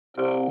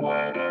The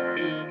weather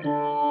in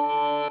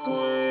Brooklyn.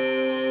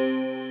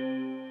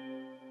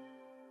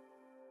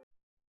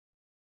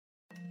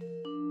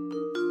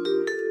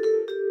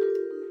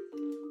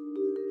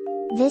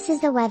 This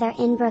is the weather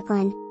in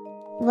Brooklyn.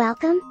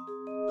 Welcome!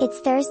 It's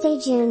Thursday,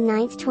 June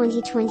 9th,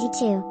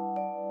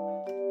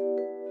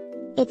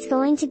 2022. It's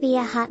going to be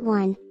a hot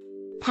one.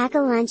 Pack a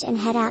lunch and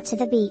head out to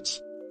the beach.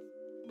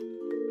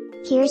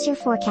 Here's your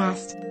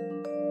forecast.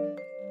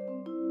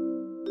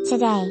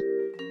 Today,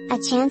 a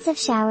chance of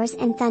showers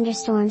and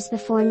thunderstorms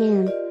before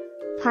noon.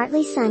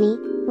 Partly sunny,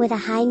 with a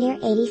high near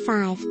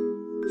 85.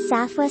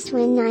 Southwest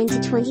wind 9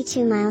 to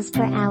 22 miles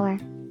per hour.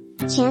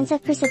 Chance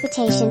of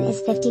precipitation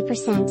is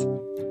 50%.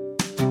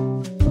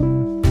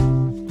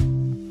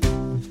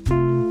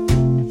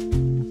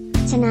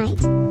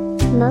 Tonight,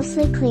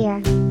 mostly clear,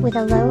 with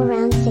a low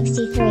around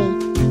 63.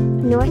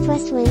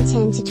 Northwest wind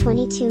 10 to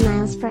 22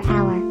 miles per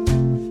hour.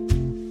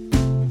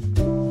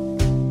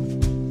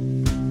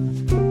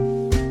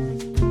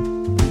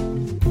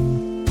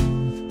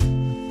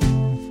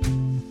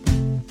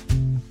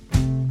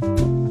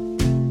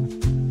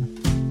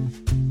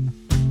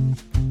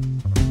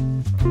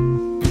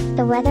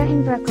 The Weather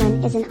in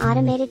Brooklyn is an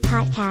automated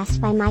podcast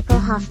by Michael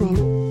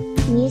Hoffman.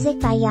 Music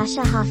by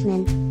Yasha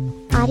Hoffman.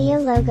 Audio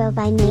logo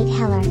by Nate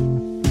Heller.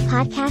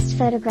 Podcast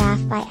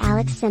photograph by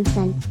Alex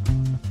Simpson.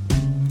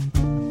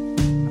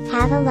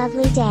 Have a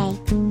lovely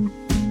day.